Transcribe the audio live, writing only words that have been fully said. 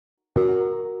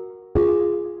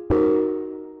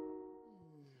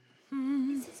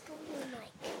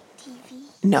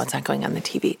No, it's not going on the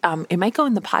TV. It might go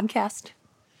in the podcast.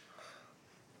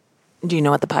 Do you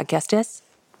know what the podcast is?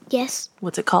 Yes.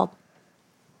 What's it called?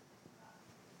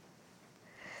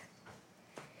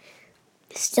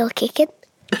 Still kicking?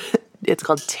 It's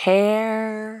called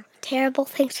Terrible.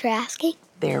 Thanks for asking.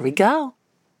 There we go.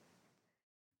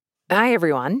 Hi,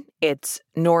 everyone. It's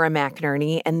Nora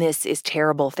McInerney, and this is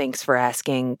Terrible Thanks for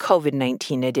Asking,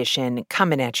 COVID-19 edition,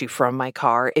 coming at you from my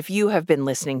car. If you have been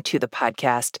listening to the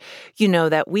podcast, you know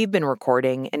that we've been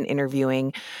recording and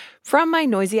interviewing from my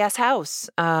noisy-ass house,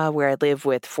 where I live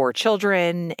with 4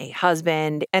 children, a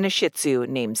husband, and a Shih Tzu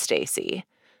named Stacy.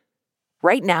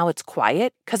 Right now it's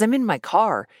quiet because I'm in my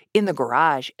car, in the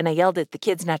garage, and I yelled at the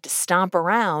kids not to stomp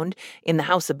around in the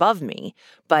house above me,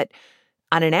 but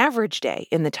on an average day,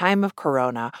 in the time of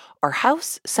Corona, our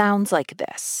house sounds like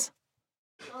this.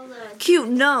 Cute,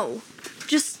 no.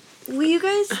 Just, will you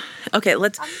guys? Okay,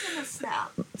 let's... I'm gonna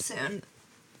snap soon.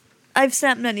 I've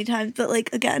snapped many times, but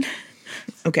again.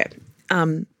 Okay.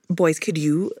 Boys, could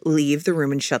you leave the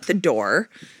room and shut the door?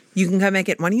 You can come back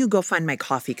in. Why don't you go find my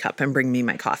coffee cup and bring me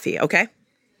my coffee, okay?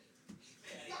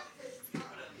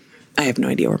 I have no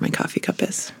idea where my coffee cup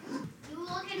is.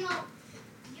 Oh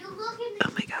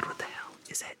my God, what the hell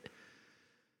is it?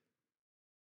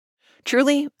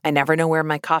 Truly, I never know where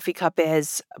my coffee cup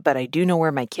is, but I do know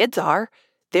where my kids are.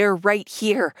 They're right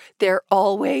here. They're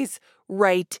always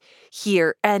right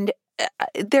here. And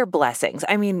they're blessings.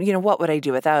 I mean, what would I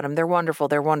do without them? They're wonderful.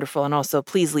 They're wonderful. And also,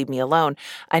 please leave me alone.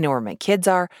 I know where my kids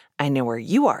are. I know where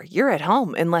you are. You're at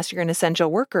home, unless you're an essential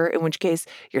worker, in which case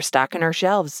you're stocking our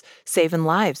shelves, saving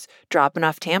lives, dropping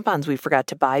off tampons we forgot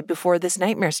to buy before this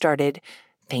nightmare started.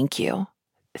 Thank you.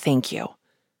 Thank you.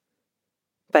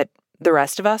 But the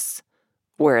rest of us,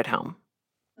 we're at home.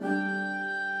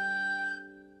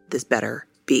 This better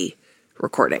be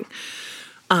recording.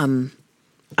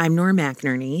 I'm Nora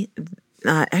McInerney.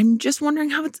 I'm just wondering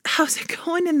how's it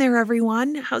going in there,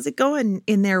 everyone? How's it going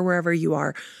in there wherever you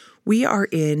are? We are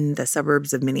in the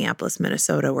suburbs of Minneapolis,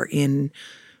 Minnesota. We're in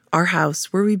our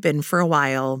house where we've been for a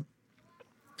while.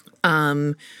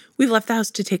 We've left the house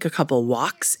to take a couple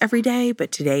walks every day,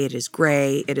 but today it is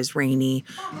gray, it is rainy.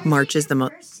 March is the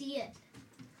most...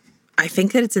 I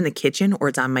think that it's in the kitchen, or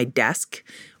it's on my desk,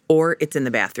 or it's in the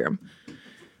bathroom.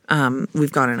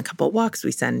 We've gone on a couple of walks.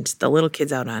 We send the little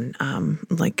kids out on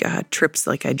trips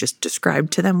like I just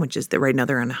described to them, which is that right now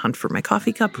they're on a hunt for my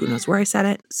coffee cup. Who knows where I set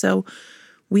it? So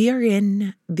we are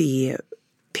in the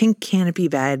pink canopy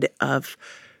bed of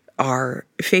our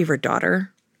favorite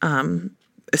daughter,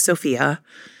 Sophia,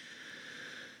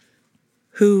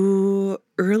 who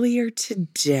earlier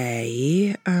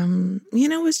today,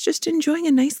 was just enjoying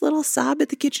a nice little sob at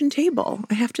the kitchen table.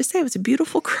 I have to say, it was a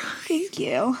beautiful cry. Thank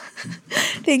you.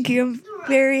 Thank you. I'm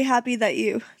very happy that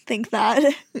you think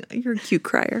that. You're a cute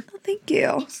crier. Oh, thank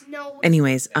you.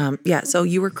 Anyways, so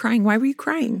you were crying. Why were you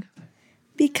crying?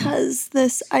 Because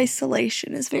this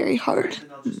isolation is very hard.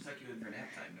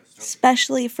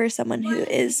 Especially for someone who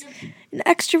is an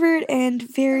extrovert and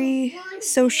very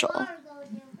social.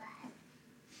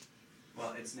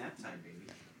 Well, it's nap time, baby.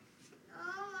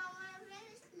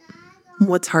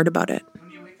 What's hard about it?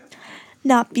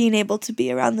 Not being able to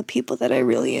be around the people that I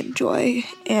really enjoy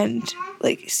and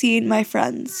seeing my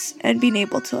friends and being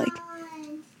able to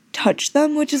touch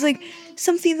them, which is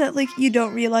something that you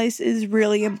don't realize is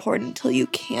really important till you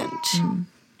can't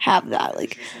have that.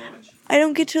 I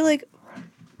don't get to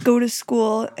go to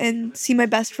school and see my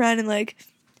best friend and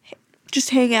just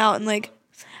hang out and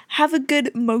have a good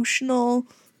emotional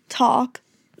talk.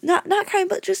 Not crying,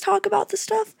 but just talk about the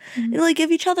stuff and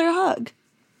give each other a hug.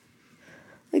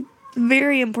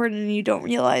 Very important, and you don't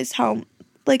realize how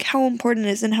important it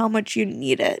is and how much you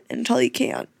need it until you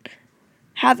can't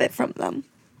have it from them.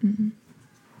 Mm-hmm.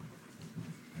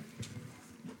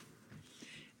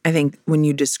 I think when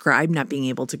you describe not being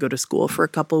able to go to school for a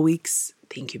couple of weeks,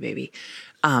 thank you, baby.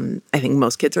 I think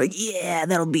most kids are yeah,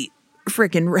 that'll be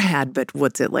freaking rad, but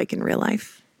what's it like in real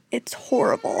life? It's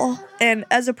horrible. And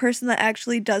as a person that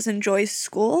actually does enjoy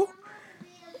school,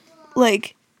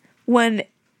 when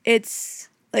it's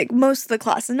most of the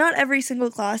classes, not every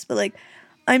single class, but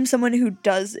I'm someone who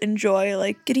does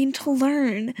enjoy getting to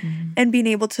learn and being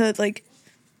able to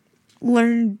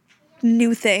learn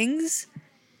new things.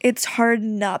 It's hard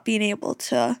not being able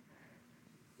to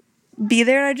be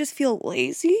there, and I just feel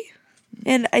lazy.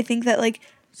 And I think that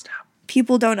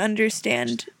people don't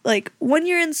understand. When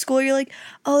you're in school, you're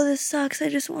oh, this sucks, I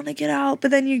just want to get out.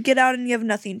 But then you get out and you have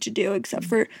nothing to do except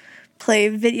for play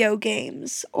video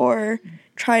games or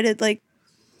try to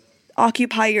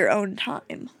occupy your own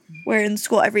time, where in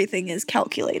school everything is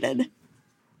calculated.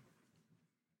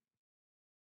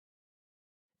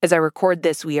 As I record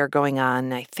this, we are going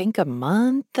on, I think, a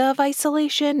month of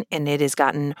isolation, and it has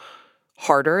gotten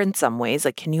harder in some ways.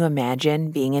 Like, can you imagine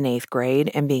being in 8th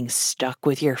grade and being stuck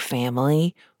with your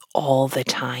family all the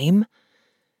time?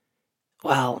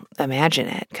 Well, imagine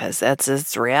it, because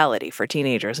it's reality for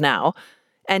teenagers now.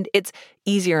 And it's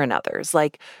easier in others.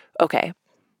 Like, okay,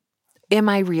 am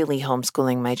I really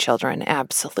homeschooling my children?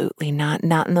 Absolutely not.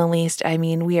 Not in the least. I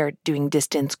mean, we are doing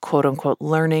distance, quote unquote,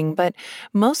 learning, but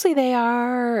mostly they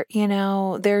are,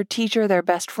 their teacher, their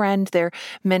best friend, their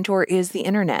mentor is the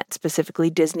internet, specifically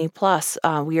Disney Plus.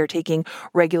 We are taking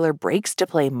regular breaks to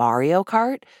play Mario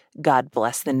Kart. God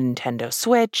bless the Nintendo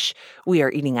Switch. We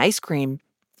are eating ice cream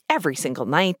every single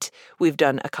night. We've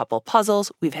done a couple puzzles.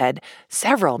 We've had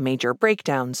several major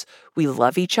breakdowns. We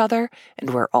love each other,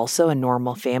 and we're also a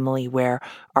normal family where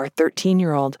our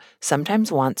 13-year-old sometimes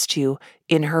wants to,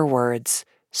 in her words,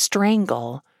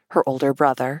 strangle her older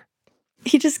brother.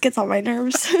 He just gets on my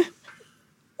nerves.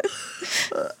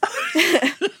 Like,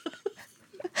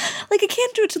 I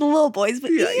can't do it to the little boys,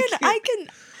 but Yeah, Ian, I can.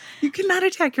 You cannot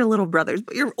attack your little brothers,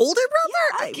 but your older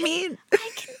brother? I can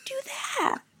do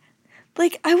that.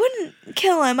 Like, I wouldn't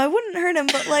kill him. I wouldn't hurt him,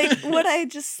 but, like, would I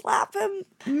just slap him?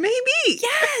 Maybe.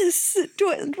 Yes.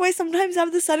 Do I sometimes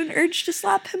have the sudden urge to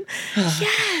slap him?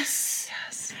 Yes.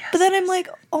 But then I'm like,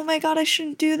 oh my God, I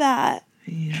shouldn't do that.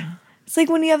 Yeah. It's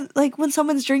like when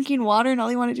someone's drinking water and all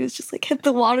you want to do is just, like, hit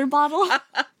the water bottle.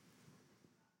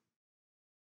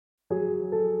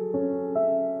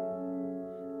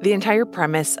 The entire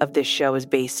premise of this show is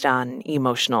based on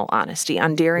emotional honesty,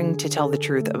 on daring to tell the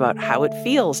truth about how it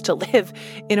feels to live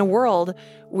in a world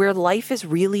where life is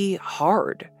really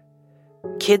hard.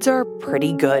 Kids are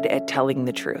pretty good at telling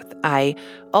the truth. I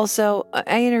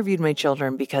interviewed my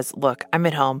children because, look, I'm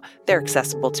at home. They're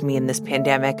accessible to me in this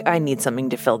pandemic. I need something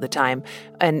to fill the time.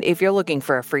 And if you're looking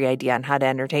for a free idea on how to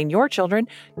entertain your children,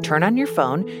 turn on your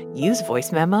phone, use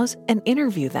voice memos, and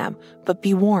interview them. But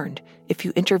be warned, if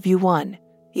you interview one,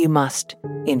 you must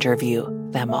interview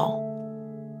them all.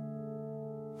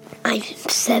 I'm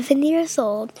 7 years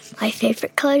old. My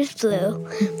favorite color is blue.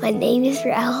 My name is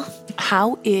Ralph.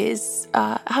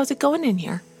 How's it going in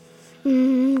here?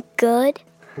 Good.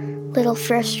 Little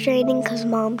frustrating because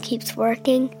Mom keeps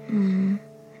working. And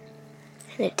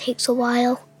it takes a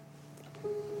while.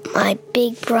 My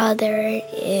big brother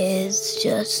is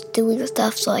just doing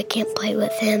stuff, so I can't play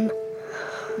with him.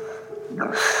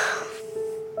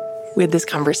 We had this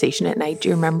conversation at night. Do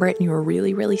you remember it? And you were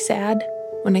really, really sad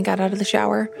when I got out of the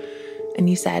shower. And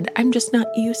you said, I'm just not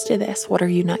used to this. What are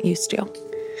you not used to?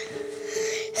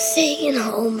 Staying at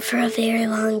home for a very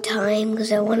long time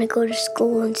because I want to go to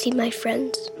school and see my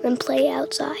friends and play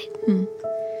outside.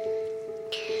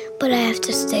 But I have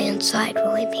to stay inside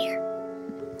while I'm here.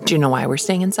 Do you know why we're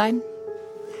staying inside?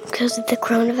 Because of the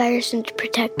coronavirus and to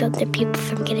protect other people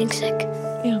from getting sick.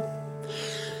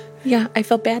 Yeah, I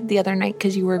felt bad the other night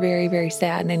because you were very, very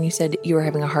sad, and you said you were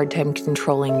having a hard time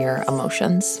controlling your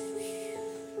emotions.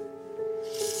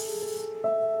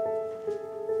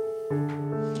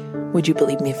 Would you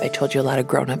believe me if I told you a lot of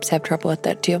grown-ups have trouble with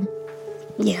that too?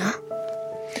 Yeah.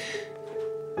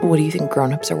 What do you think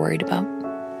grown-ups are worried about?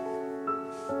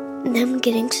 Them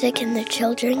getting sick and their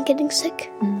children getting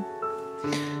sick.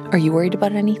 Are you worried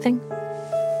about anything?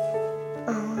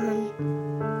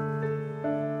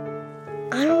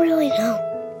 I don't really know.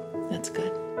 That's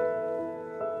good.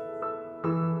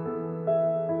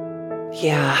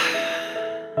 Yeah.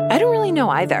 I don't really know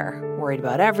either. Worried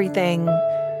about everything.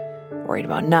 Worried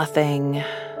about nothing.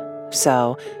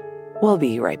 So, we'll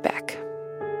be right back.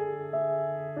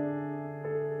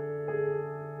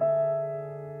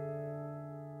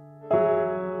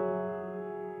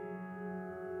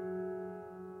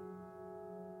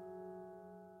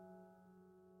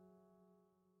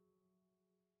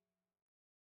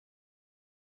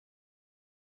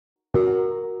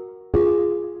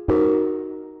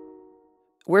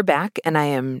 We're back, and I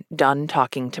am done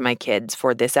talking to my kids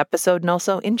for this episode and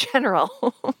also in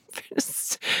general.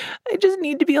 I just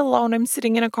need to be alone. I'm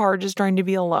sitting in a car just trying to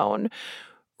be alone.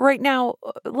 Right now,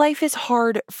 life is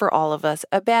hard for all of us.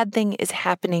 A bad thing is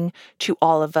happening to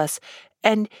all of us.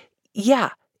 And yeah,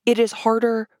 it is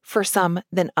harder for some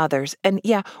than others. And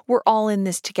yeah, we're all in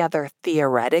this together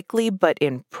theoretically, but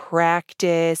in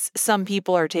practice, some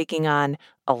people are taking on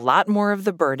a lot more of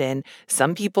the burden.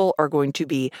 Some people are going to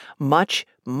be much,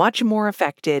 much more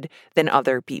affected than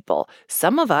other people.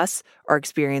 Some of us are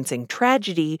experiencing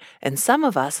tragedy, and some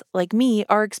of us, like me,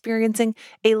 are experiencing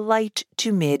a light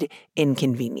to mid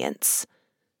inconvenience.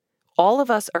 All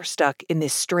of us are stuck in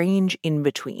this strange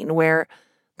in-between where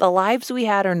the lives we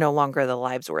had are no longer the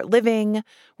lives we're living,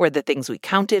 where the things we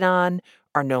counted on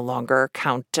are no longer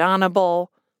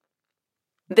count-onable.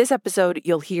 This episode,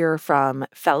 you'll hear from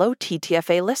fellow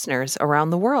TTFA listeners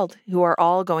around the world who are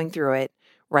all going through it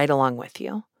right along with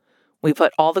you. We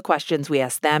put all the questions we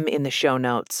asked them in the show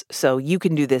notes, so you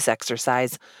can do this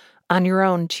exercise on your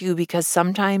own too, because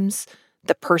sometimes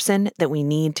the person that we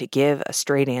need to give a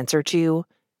straight answer to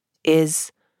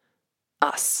is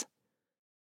us.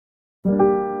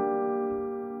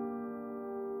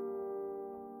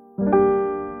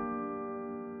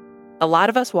 A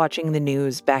lot of us watching the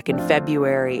news back in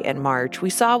February and March, we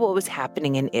saw what was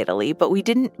happening in Italy, but we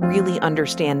didn't really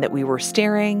understand that we were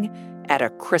staring at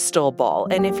a crystal ball.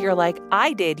 And if you're like,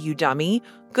 I did, you dummy,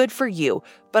 good for you.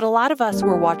 But a lot of us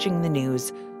were watching the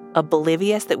news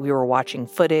oblivious that we were watching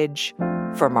footage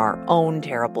from our own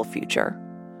terrible future.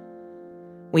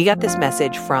 We got this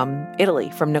message from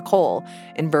Italy, from Nicole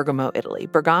in Bergamo, Italy.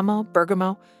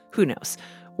 Bergamo, who knows?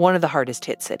 One of the hardest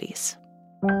hit cities.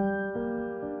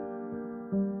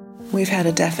 We've had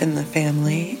a death in the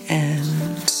family,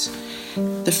 and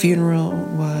the funeral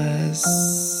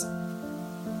was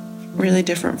really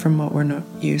different from what we're not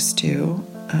used to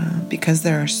because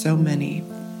there are so many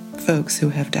folks who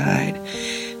have died.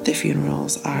 The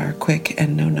funerals are quick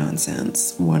and no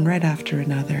nonsense, one right after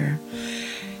another,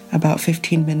 about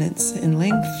 15 minutes in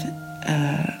length.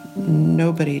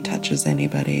 Nobody touches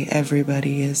anybody.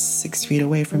 Everybody is 6 feet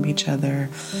away from each other.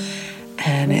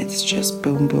 And it's just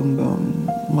boom, boom, boom,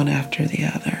 one after the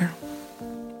other.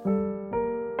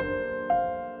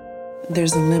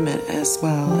 There's a limit as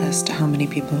well as to how many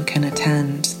people can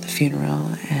attend the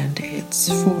funeral, and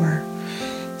it's 4.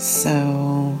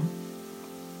 So,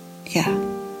 yeah,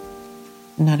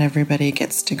 not everybody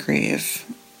gets to grieve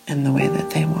in the way that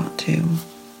they want to.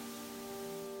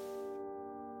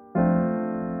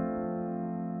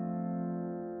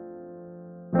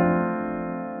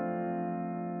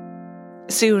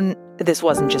 Soon, this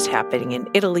wasn't just happening in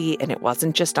Italy, and it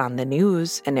wasn't just on the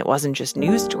news, and it wasn't just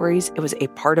news stories. It was a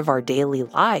part of our daily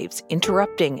lives,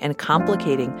 interrupting and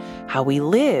complicating how we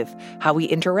live, how we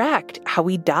interact, how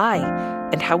we die,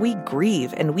 and how we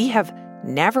grieve. And we have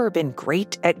never been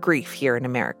great at grief here in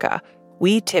America.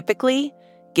 We typically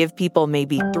give people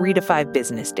maybe 3 to 5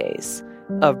 business days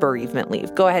of bereavement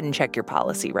leave. Go ahead and check your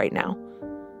policy right now.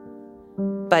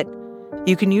 But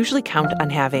you can usually count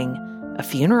on having a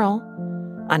funeral,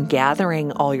 on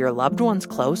gathering all your loved ones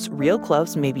close, real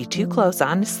close, maybe too close,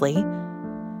 honestly,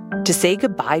 to say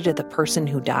goodbye to the person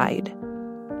who died.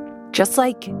 Just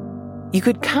like you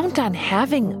could count on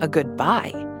having a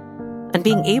goodbye and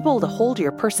being able to hold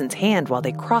your person's hand while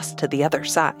they cross to the other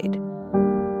side.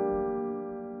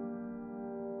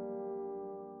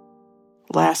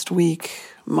 Last week,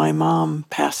 my mom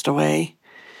passed away,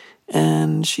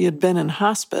 and she had been in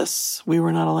hospice. We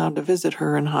were not allowed to visit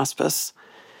her in hospice.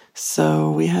 So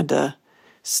we had to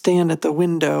stand at the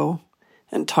window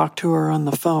and talk to her on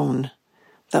the phone.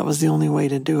 That was the only way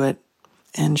to do it.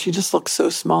 And she just looked so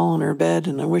small in her bed,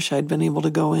 and I wish I'd been able to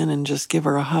go in and just give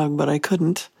her a hug, but I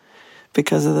couldn't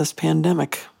because of this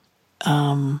pandemic.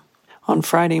 On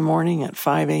Friday morning at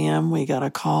 5 a.m., we got a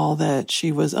call that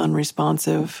she was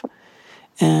unresponsive,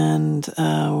 and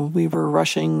we were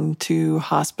rushing to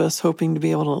hospice, hoping to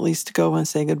be able to at least go and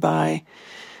say goodbye.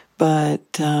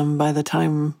 But by the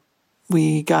time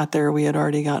we got there, we had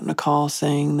already gotten a call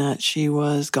saying that she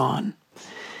was gone.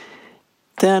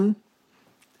 Then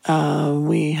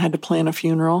we had to plan a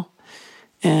funeral,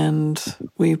 and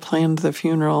we planned the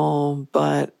funeral,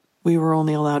 but we were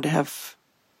only allowed to have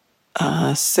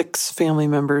 6 family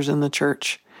members in the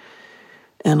church.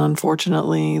 And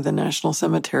unfortunately, the national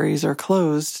cemeteries are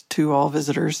closed to all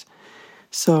visitors,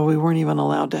 so we weren't even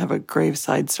allowed to have a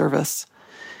graveside service.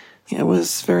 It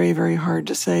was very, very hard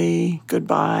to say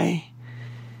goodbye,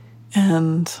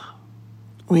 and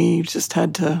we just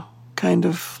had to kind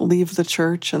of leave the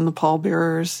church, and the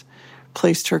pallbearers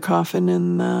placed her coffin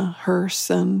in the hearse,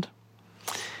 and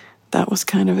that was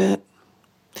kind of it.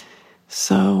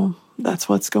 So that's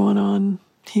what's going on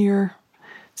here.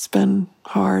 It's been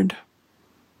hard.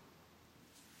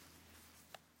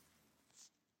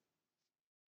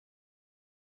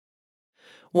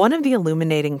 One of the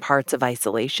illuminating parts of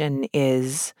isolation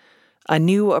is a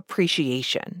new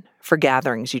appreciation for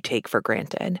gatherings you take for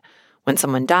granted. When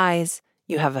someone dies,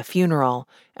 you have a funeral,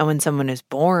 and when someone is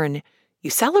born, you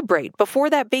celebrate before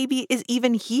that baby is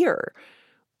even here.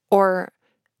 Or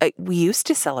we used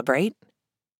to celebrate.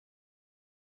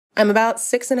 I'm about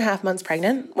 6.5 months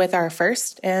pregnant with our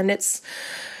first, and it's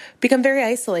become very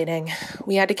isolating.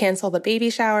 We had to cancel the baby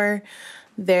shower.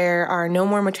 There are no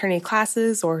more maternity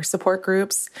classes or support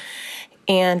groups.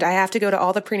 And I have to go to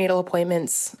all the prenatal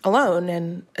appointments alone.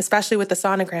 And especially with the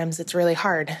sonograms, it's really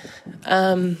hard.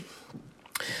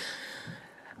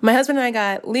 My husband and I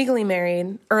got legally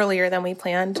married earlier than we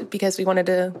planned because we wanted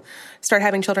to start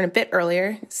having children a bit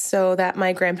earlier so that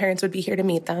my grandparents would be here to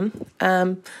meet them.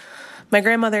 My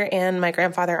grandmother and my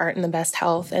grandfather aren't in the best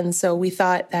health, and so we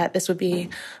thought that this would be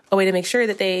a way to make sure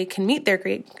that they can meet their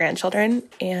great-grandchildren.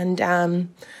 And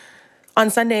on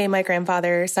Sunday, my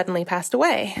grandfather suddenly passed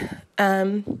away.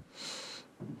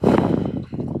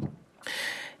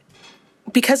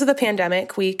 Because of the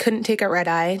pandemic, we couldn't take a red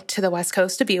eye to the West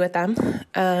Coast to be with them.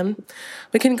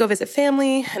 We couldn't go visit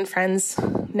family and friends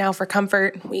now for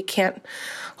comfort. We can't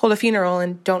hold a funeral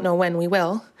and don't know when we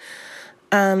will.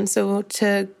 So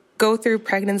to go through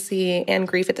pregnancy and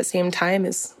grief at the same time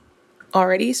is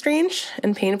already strange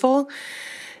and painful.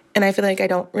 And I feel like I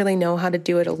don't really know how to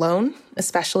do it alone,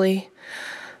 especially.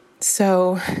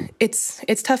 So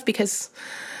it's tough because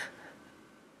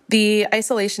the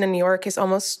isolation in New York is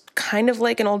almost kind of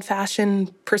like an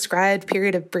old-fashioned prescribed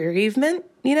period of bereavement,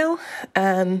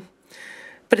 but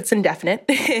it's indefinite.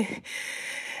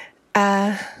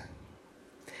 In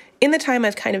the time,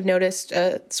 I've kind of noticed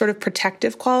a sort of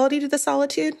protective quality to the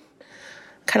solitude,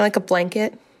 kind of like a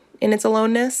blanket in its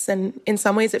aloneness, and in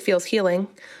some ways it feels healing.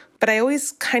 But I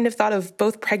always kind of thought of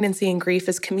both pregnancy and grief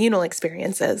as communal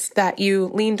experiences, that you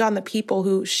leaned on the people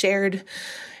who shared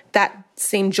that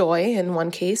same joy in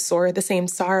one case or the same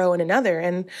sorrow in another.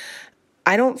 And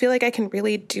I don't feel like I can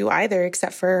really do either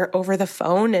except for over the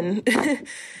phone. And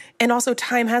and also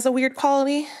time has a weird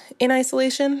quality in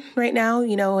isolation right now.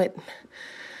 It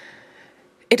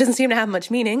doesn't seem to have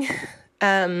much meaning.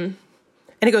 And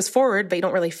it goes forward, but you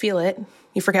don't really feel it.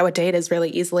 You forget what day it is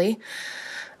really easily.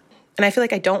 And I feel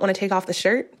like I don't want to take off the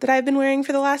shirt that I've been wearing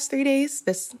for the last 3 days,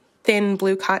 this thin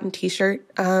blue cotton t-shirt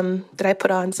that I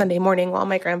put on Sunday morning while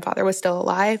my grandfather was still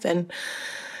alive. And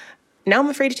now I'm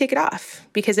afraid to take it off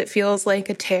because it feels like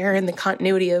a tear in the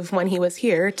continuity of when he was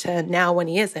here to now when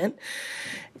he isn't.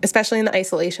 Especially in the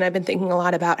isolation, I've been thinking a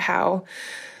lot about how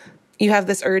you have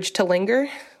this urge to linger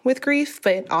with grief,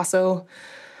 but also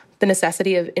the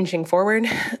necessity of inching forward.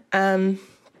 So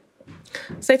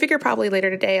I figure probably later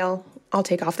today I'll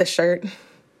take off the shirt,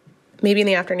 maybe in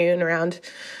the afternoon around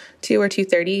 2 or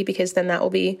 2:30, because then that will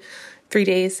be 3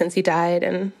 days since he died.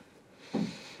 And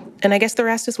I guess the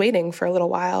rest is waiting for a little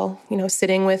while,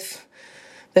 sitting with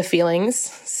the feelings,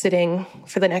 sitting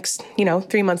for the next,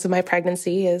 3 months of my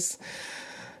pregnancy as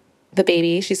the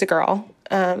baby, she's a girl,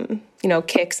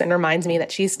 kicks and reminds me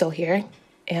that she's still here.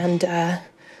 And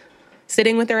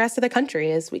sitting with the rest of the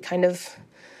country as we kind of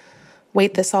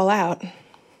wait this all out.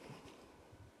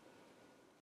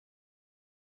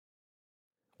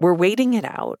 We're waiting it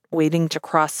out, waiting to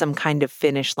cross some kind of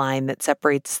finish line that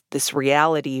separates this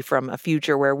reality from a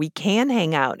future where we can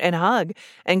hang out and hug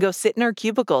and go sit in our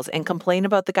cubicles and complain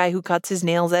about the guy who cuts his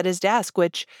nails at his desk,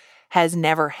 which has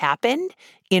never happened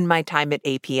in my time at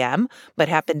APM, but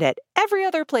happened at every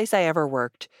other place I ever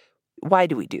worked. Why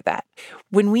do we do that?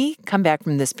 When we come back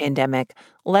from this pandemic,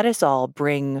 let us all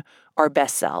bring our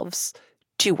best selves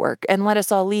to work and let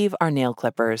us all leave our nail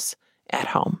clippers at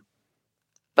home.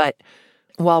 But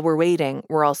while we're waiting,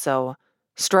 we're also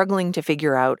struggling to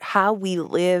figure out how we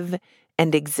live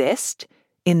and exist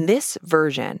in this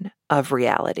version of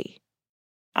reality.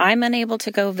 I'm unable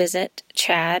to go visit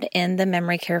Chad in the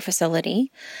memory care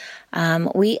facility.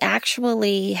 We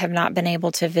actually have not been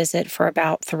able to visit for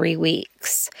about 3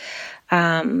 weeks.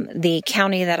 The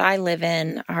county that I live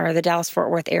in, or the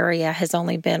Dallas-Fort Worth area, has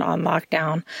only been on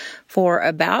lockdown for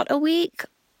about a week.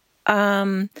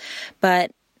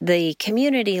 But the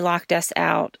community locked us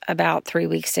out about 3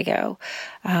 weeks ago.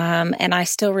 And I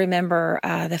still remember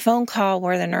the phone call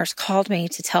where the nurse called me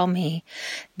to tell me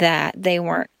that they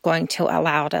weren't going to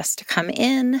allow us to come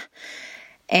in.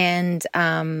 And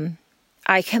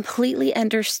I completely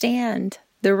understand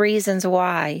the reasons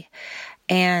why.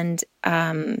 And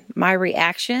my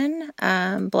reaction,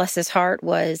 bless his heart,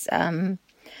 was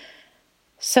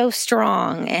so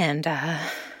strong, and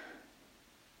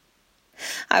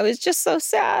I was just so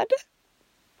sad.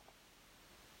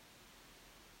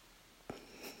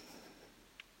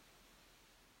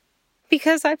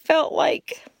 Because I felt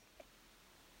like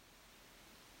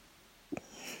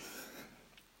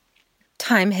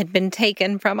time had been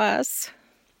taken from us.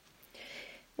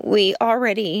 We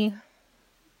already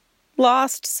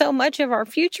lost so much of our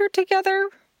future together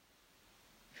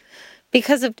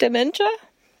because of dementia.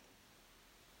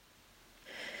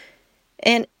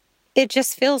 And it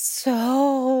just feels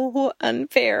so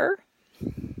unfair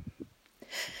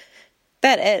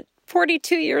that at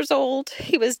 42 years old,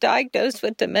 he was diagnosed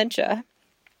with dementia.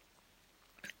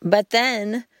 But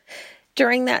then,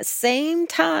 during that same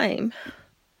time,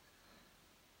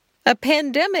 a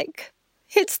pandemic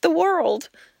hits the world.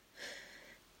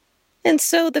 And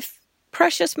so the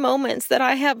precious moments that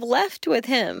I have left with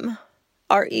him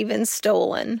are even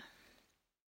stolen.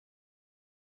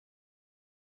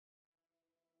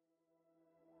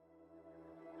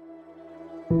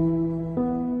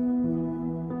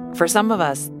 For some of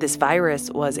us, this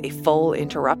virus was a full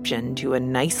interruption to a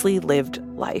nicely lived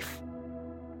life.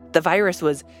 The virus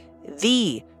was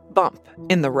the bump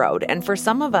in the road. And for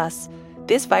some of us,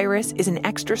 this virus is an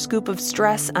extra scoop of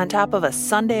stress on top of a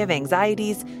Sunday of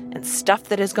anxieties and stuff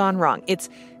that has gone wrong. It's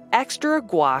extra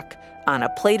guac on a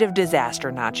plate of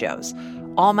disaster nachos.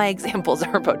 All my examples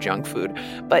are about junk food,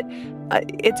 but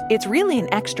it's really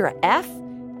an extra F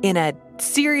in a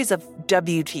series of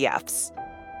WTFs.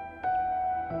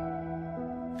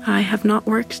 I have not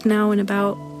worked now in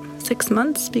about 6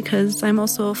 months because I'm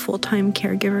also a full-time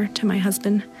caregiver to my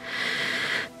husband.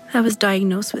 I was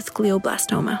diagnosed with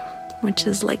glioblastoma, which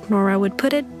is, like Nora would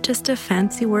put it, just a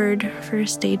fancy word for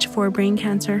stage 4 brain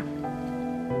cancer.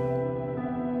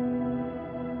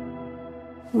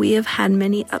 We have had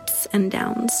many ups and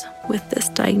downs with this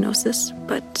diagnosis,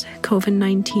 but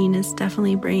COVID-19 is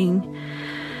definitely bringing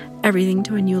everything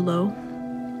to a new low.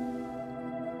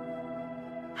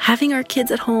 Having our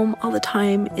kids at home all the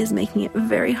time is making it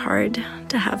very hard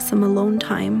to have some alone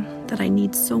time that I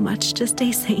need so much to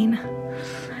stay sane.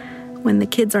 When the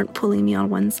kids aren't pulling me on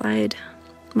one side,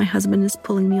 my husband is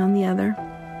pulling me on the other.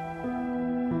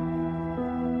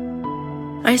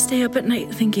 I stay up at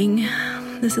night thinking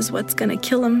this is what's gonna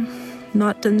kill him,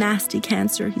 not the nasty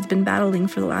cancer he's been battling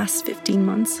for the last 15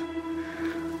 months.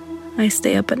 I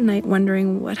stay up at night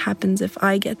wondering what happens if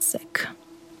I get sick.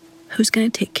 Who's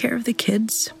going to take care of the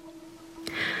kids?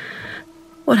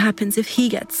 What happens if he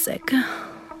gets sick?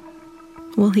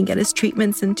 Will he get his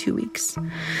treatments in 2 weeks?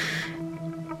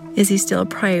 Is he still a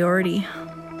priority?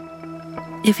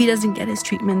 If he doesn't get his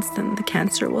treatments, then the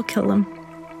cancer will kill him.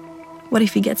 What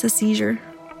if he gets a seizure?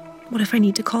 What if I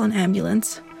need to call an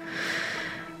ambulance?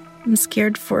 I'm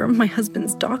scared for my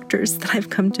husband's doctors that I've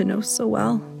come to know so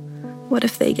well. What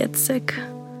if they get sick?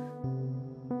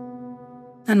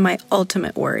 And my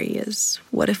ultimate worry is,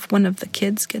 what if one of the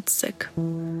kids gets sick?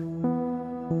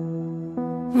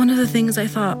 One of the things I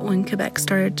thought when Quebec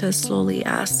started to slowly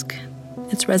ask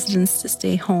its residents to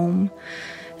stay home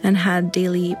and had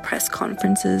daily press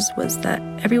conferences was that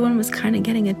everyone was kind of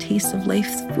getting a taste of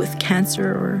life with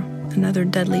cancer or another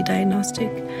deadly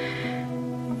diagnostic.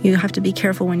 You have to be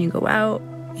careful when you go out.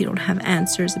 You don't have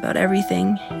answers about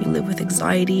everything. You live with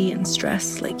anxiety and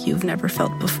stress like you've never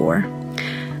felt before.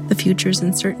 The future's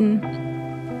uncertain.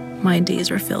 My days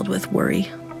are filled with worry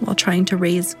while trying to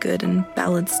raise good and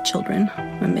balanced children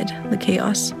amid the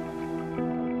chaos.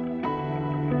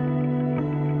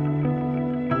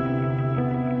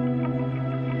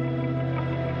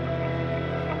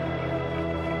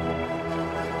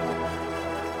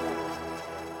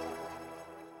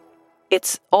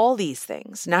 It's all these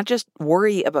things, not just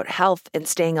worry about health and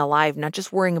staying alive, not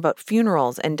just worrying about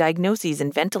funerals and diagnoses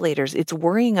and ventilators. It's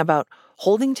worrying about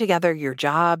holding together your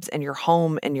jobs and your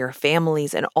home and your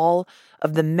families and all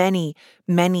of the many,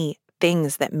 many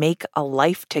things that make a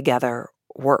life together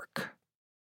work.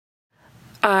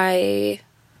 I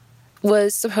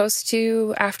was supposed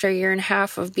to, after a year and a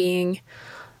half of being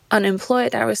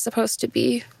unemployed, I was supposed to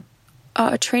be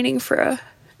training for a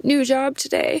new job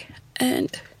today,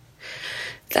 and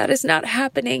that is not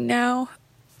happening now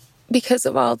because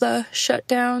of all the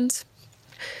shutdowns.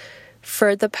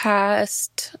 For the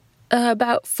past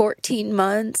about 14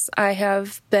 months, I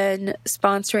have been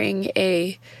sponsoring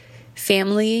a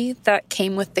family that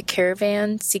came with the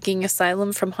caravan seeking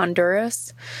asylum from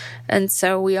Honduras. And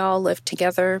so we all lived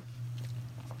together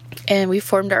and we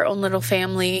formed our own little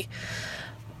family.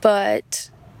 But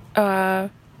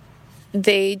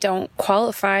they don't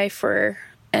qualify for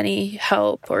any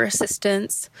help or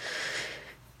assistance.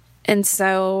 And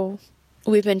so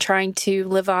we've been trying to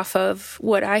live off of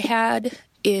what I had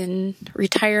in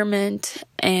retirement,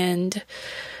 and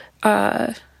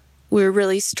we're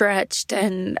really stretched,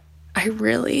 and I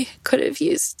really could have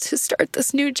used to start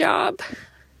this new job.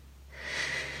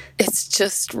 It's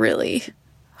just really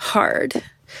hard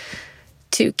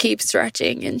to keep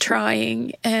stretching and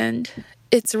trying, and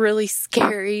it's really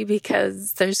scary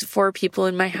because there's 4 people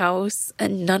in my house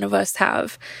and none of us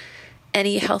have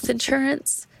any health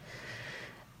insurance.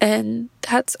 And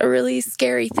that's a really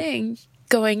scary thing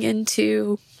going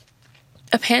into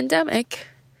a pandemic.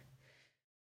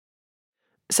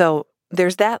 So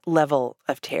there's that level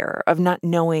of terror of not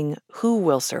knowing who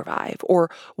will survive or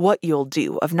what you'll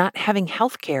do, of not having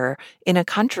healthcare in a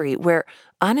country where,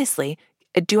 honestly,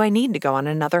 do I need to go on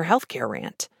another healthcare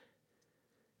rant?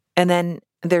 And then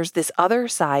there's this other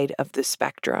side of the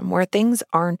spectrum where things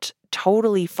aren't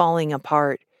totally falling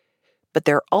apart, but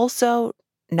they're also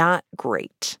not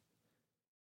great.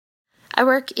 I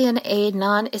work in a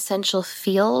non-essential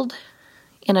field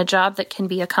in a job that can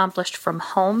be accomplished from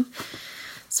home.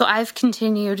 So I've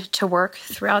continued to work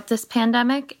throughout this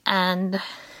pandemic, and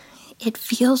it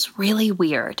feels really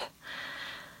weird.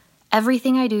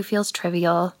 Everything I do feels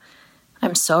trivial.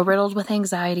 I'm so riddled with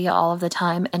anxiety all of the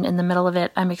time, and in the middle of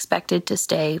it, I'm expected to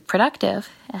stay productive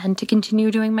and to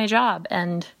continue doing my job,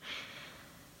 and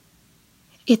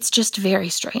it's just very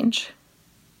strange.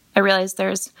 I realize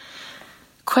there's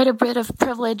quite a bit of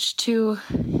privilege to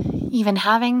even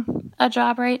having a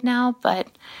job right now, but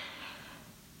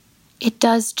it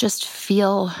does just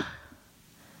feel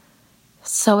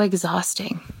so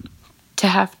exhausting to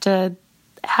have to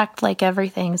act like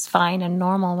everything's fine and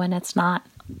normal when it's not.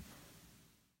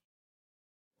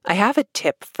 I have a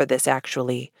tip for this,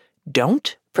 actually.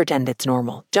 Don't pretend it's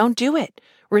normal. Don't do it.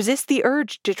 Resist the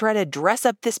urge to try to dress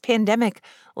up this pandemic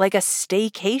like a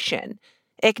staycation.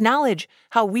 Acknowledge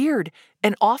how weird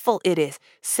and awful it is.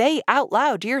 Say out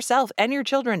loud to yourself and your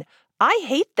children, I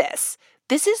hate this.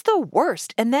 This is the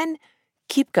worst. And then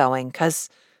keep going, because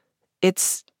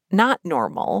it's not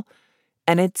normal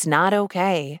and it's not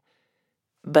okay,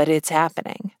 but it's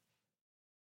happening.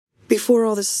 Before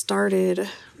all this started,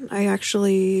 I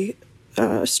actually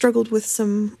struggled with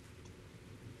some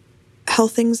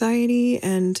health anxiety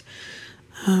and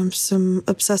some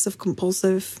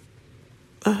obsessive-compulsive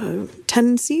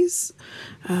tendencies.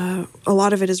 A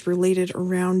lot of it is related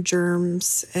around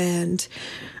germs and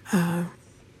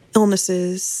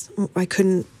illnesses. I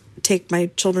couldn't take my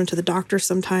children to the doctor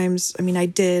sometimes. I mean, I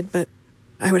did, but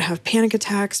I would have panic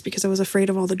attacks because I was afraid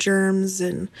of all the germs,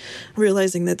 and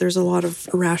realizing that there's a lot of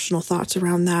irrational thoughts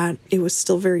around that. It was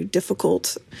still very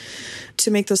difficult to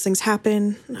make those things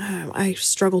happen. I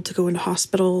struggled to go into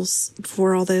hospitals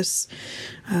before all this.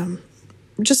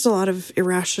 Just a lot of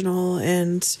irrational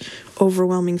and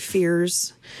overwhelming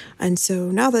fears. And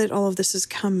so now that all of this has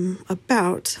come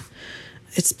about,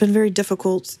 it's been very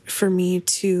difficult for me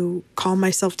to calm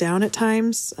myself down at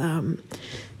times,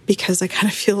 because I kind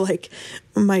of feel like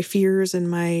my fears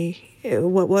and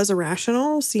what was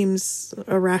irrational seems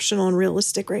irrational and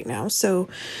realistic right now. So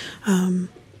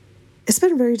it's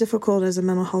been very difficult as a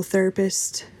mental health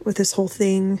therapist with this whole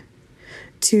thing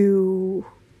to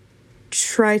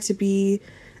try to be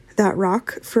that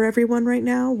rock for everyone right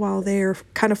now while they're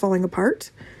kind of falling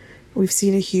apart. We've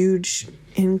seen a huge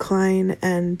incline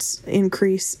and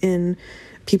increase in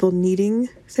people needing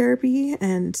therapy,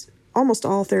 and almost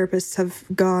all therapists have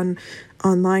gone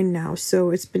online now.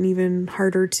 So it's been even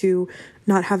harder to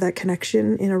not have that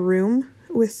connection in a room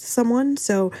with someone.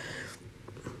 So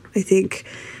I think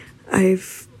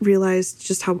I've realized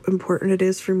just how important it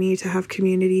is for me to have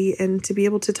community and to be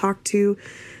able to talk to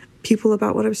people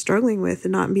about what I'm struggling with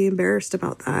and not be embarrassed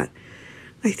about that.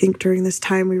 I think during this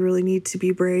time, we really need to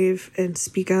be brave and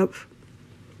speak up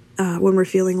when we're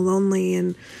feeling lonely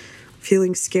and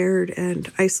feeling scared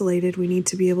and isolated. We need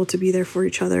to be able to be there for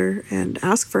each other and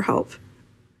ask for help.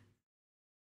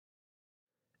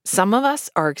 Some of us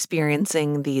are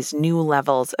experiencing these new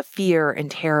levels of fear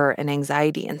and terror and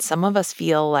anxiety, and some of us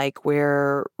feel like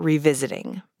we're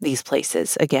revisiting these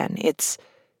places again. It's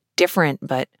different,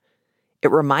 but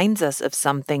it reminds us of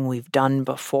something we've done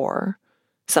before,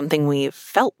 something we've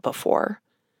felt before,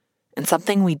 and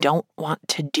something we don't want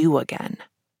to do again.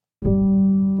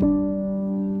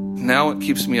 Now what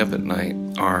keeps me up at night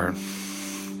are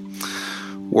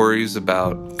worries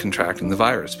about contracting the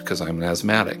virus because I'm an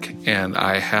asthmatic, and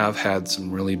I have had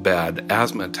some really bad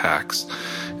asthma attacks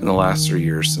in the last 3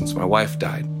 years since my wife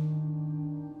died.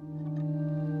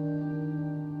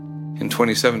 In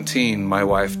 2017, my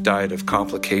wife died of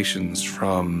complications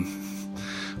from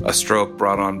a stroke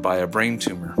brought on by a brain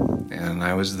tumor, and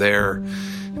I was there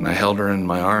and I held her in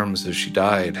my arms as she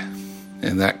died,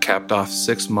 and that capped off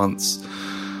 6 months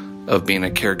of being a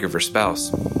caregiver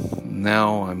spouse.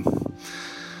 Now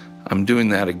I'm doing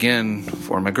that again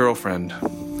for my girlfriend,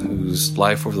 whose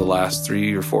life over the last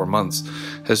 3 or 4 months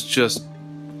has just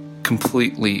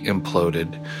completely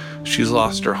imploded. She's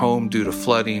lost her home due to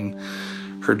flooding.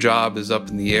 Her job is up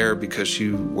in the air because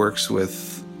she works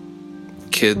with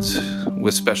kids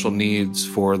with special needs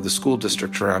for the school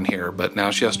district around here, but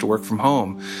now she has to work from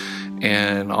home.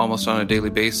 And almost on a daily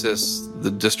basis,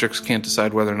 the districts can't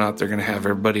decide whether or not they're going to have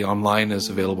everybody online as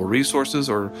available resources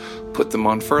or put them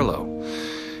on furlough.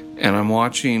 And I'm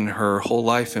watching her whole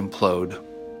life implode.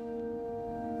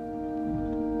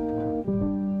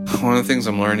 One of the things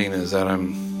I'm learning is that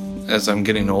as I'm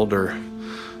getting older,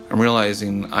 I'm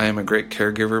realizing I am a great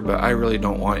caregiver, but I really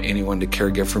don't want anyone to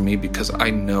caregive for me because I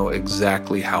know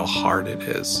exactly how hard it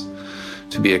is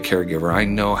to be a caregiver. I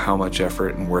know how much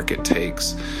effort and work it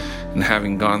takes. And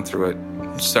having gone through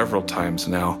it several times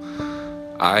now,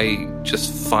 I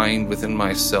just find within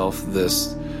myself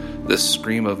this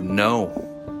scream of no,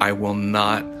 I will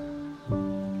not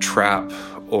trap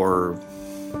or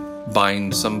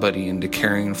bind somebody into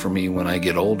caring for me when I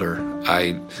get older.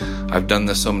 I've done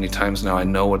this so many times now. I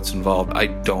know what's involved. I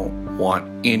don't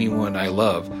want anyone I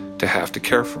love to have to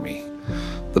care for me.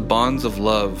 The bonds of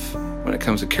love when it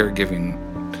comes to caregiving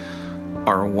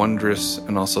are a wondrous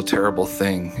and also terrible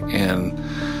thing. And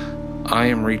I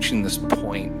am reaching this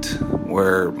point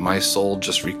where my soul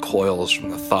just recoils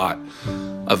from the thought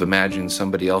of imagining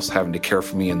somebody else having to care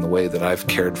for me in the way that I've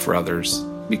cared for others,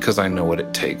 because I know what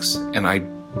it takes. And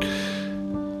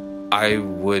I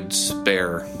would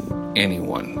spare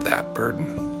anyone that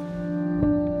burden.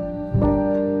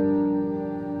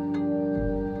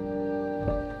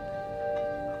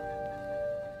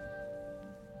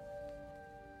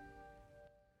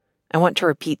 I want to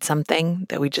repeat something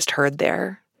that we just heard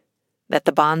there, that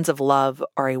the bonds of love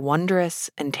are a wondrous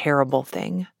and terrible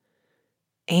thing.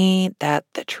 Ain't that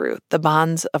the truth? The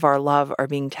bonds of our love are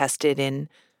being tested in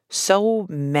so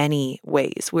many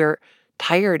ways. We're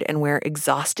tired and we're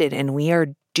exhausted and we are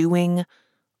doing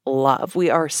love. We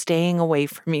are staying away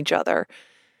from each other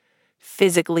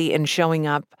physically and showing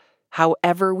up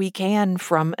however we can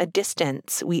from a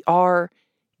distance. We are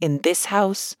in this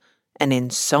house and in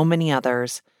so many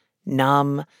others,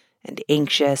 numb and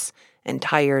anxious and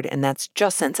tired, and that's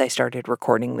just since I started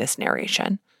recording this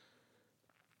narration.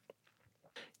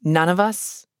 None of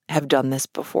us have done this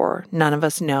before. None of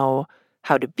us know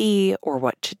how to be or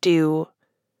what to do.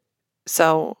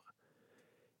 So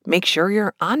make sure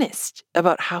you're honest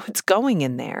about how it's going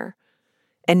in there,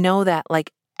 and know that,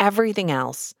 like everything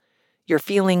else, your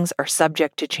feelings are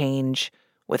subject to change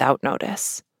without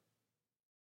notice.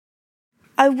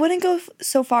 I wouldn't go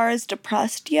so far as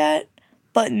depressed yet,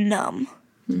 but numb.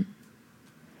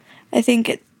 I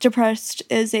think depressed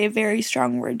is a very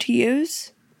strong word to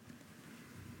use.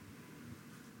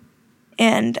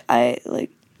 And I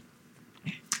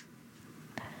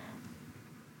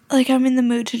I'm in the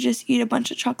mood to just eat a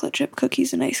bunch of chocolate chip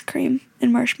cookies and ice cream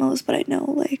and marshmallows, but I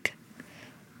know,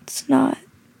 it's not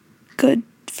good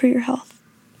for your health.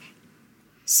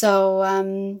 So,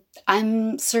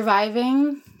 I'm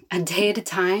surviving a day at a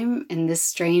time in this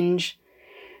strange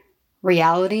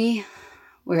reality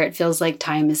where it feels like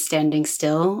time is standing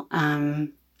still.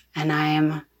 And I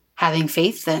am having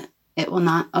faith that it will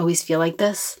not always feel like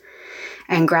this,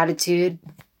 and gratitude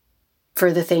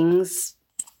for the things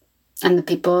and the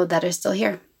people that are still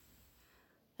here.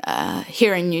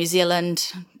 Here in New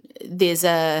Zealand, there's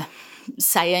a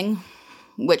saying,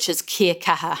 which is kia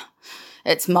kaha.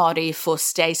 It's Māori for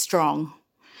stay strong.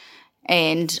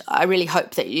 And I really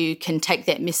hope that you can take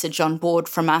that message on board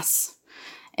from us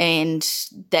and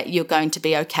that you're going to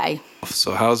be okay.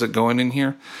 So how's it going in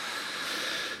here?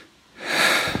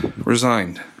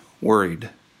 Resigned,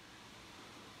 worried,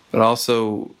 but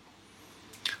also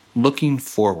looking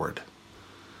forward.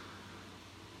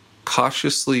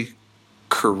 Cautiously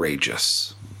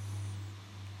courageous.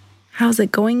 How's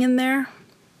it going in there?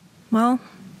 Well,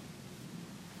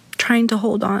 trying to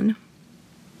hold on,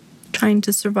 trying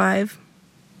to survive,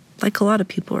 like a lot of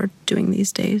people are doing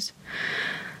these days.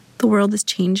 The world is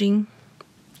changing.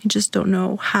 You just don't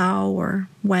know how or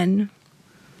when.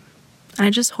 And I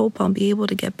just hope I'll be able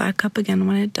to get back up again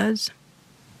when it does.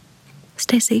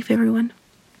 Stay safe, everyone.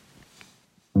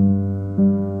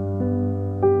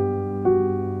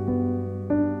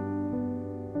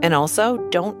 And also,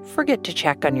 don't forget to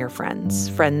check on your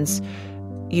friends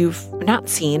you've not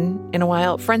seen in a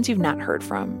while, friends you've not heard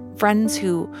from, friends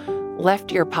who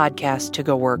left your podcast to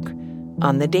go work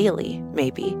on the daily,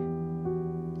 maybe.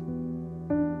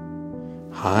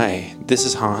 Hi, this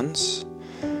is Hans.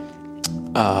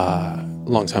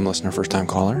 Long-time listener, first-time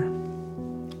caller.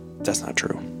 That's not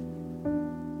true.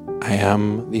 I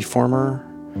am the former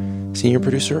senior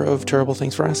producer of Terrible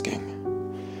Things for Asking,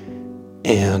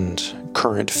 and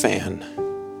current fan,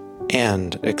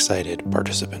 and excited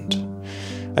participant.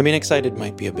 I mean, excited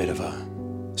might be a bit of a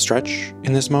stretch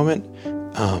in this moment.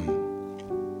 I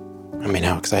mean,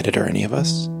 how excited are any of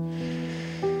us?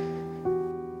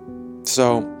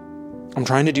 So, I'm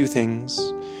trying to do things.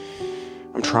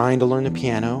 I'm trying to learn the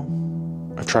piano.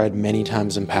 I've tried many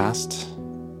times in past,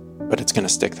 but it's going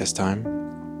to stick this time.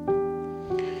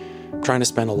 trying to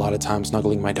spend a lot of time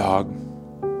snuggling my dog,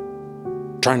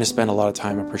 trying to spend a lot of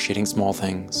time appreciating small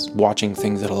things, watching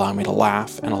things that allow me to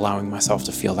laugh and allowing myself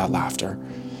to feel that laughter.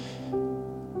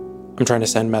 I'm trying to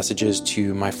send messages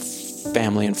to my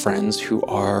family and friends who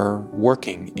are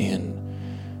working in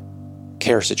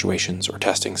care situations or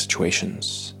testing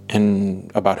situations and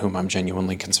about whom I'm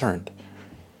genuinely concerned.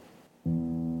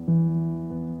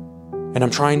 And I'm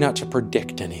trying not to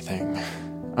predict anything.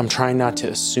 I'm trying not to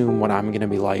assume what I'm going to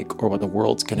be like or what the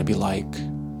world's going to be like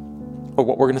or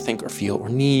what we're going to think or feel or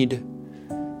need,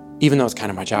 even though it's kind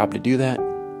of my job to do that.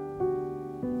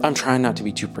 I'm trying not to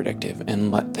be too predictive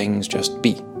and let things just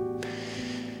be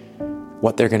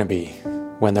what they're going to be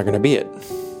when they're going to be it.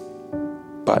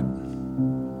 But,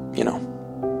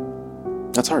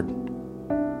 that's hard.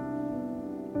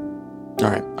 All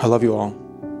right, I love you all.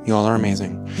 You all are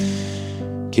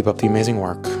amazing. Keep up the amazing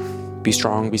work. Be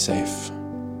strong, be safe.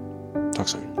 Talk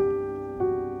soon.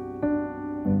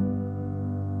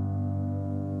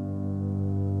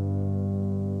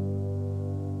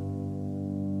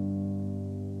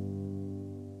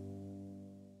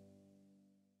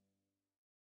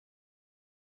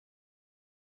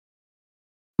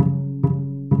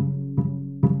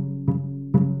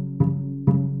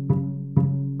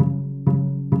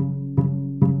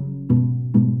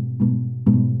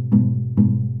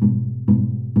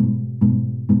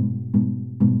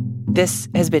 This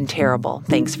has been Terrible.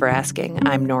 Thanks for asking.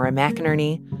 I'm Nora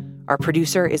McInerney. Our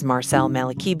producer is Marcel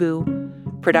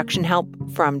Malikibu. Production help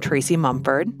from Tracy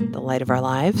Mumford, the light of our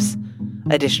lives.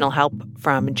 Additional help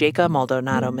from Jacob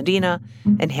Maldonado Medina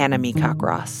and Hannah Meacock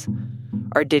Ross.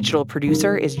 Our digital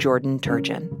producer is Jordan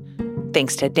Turgeon.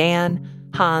 Thanks to Dan,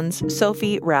 Hans,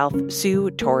 Sophie, Ralph, Sue,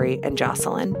 Tori, and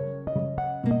Jocelyn.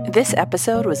 This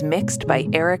episode was mixed by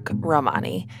Eric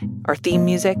Romani. Our theme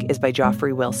music is by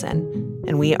Joffrey Wilson.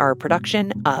 And we are a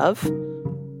production of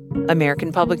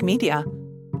American Public Media.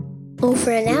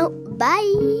 Over and out.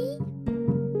 Bye.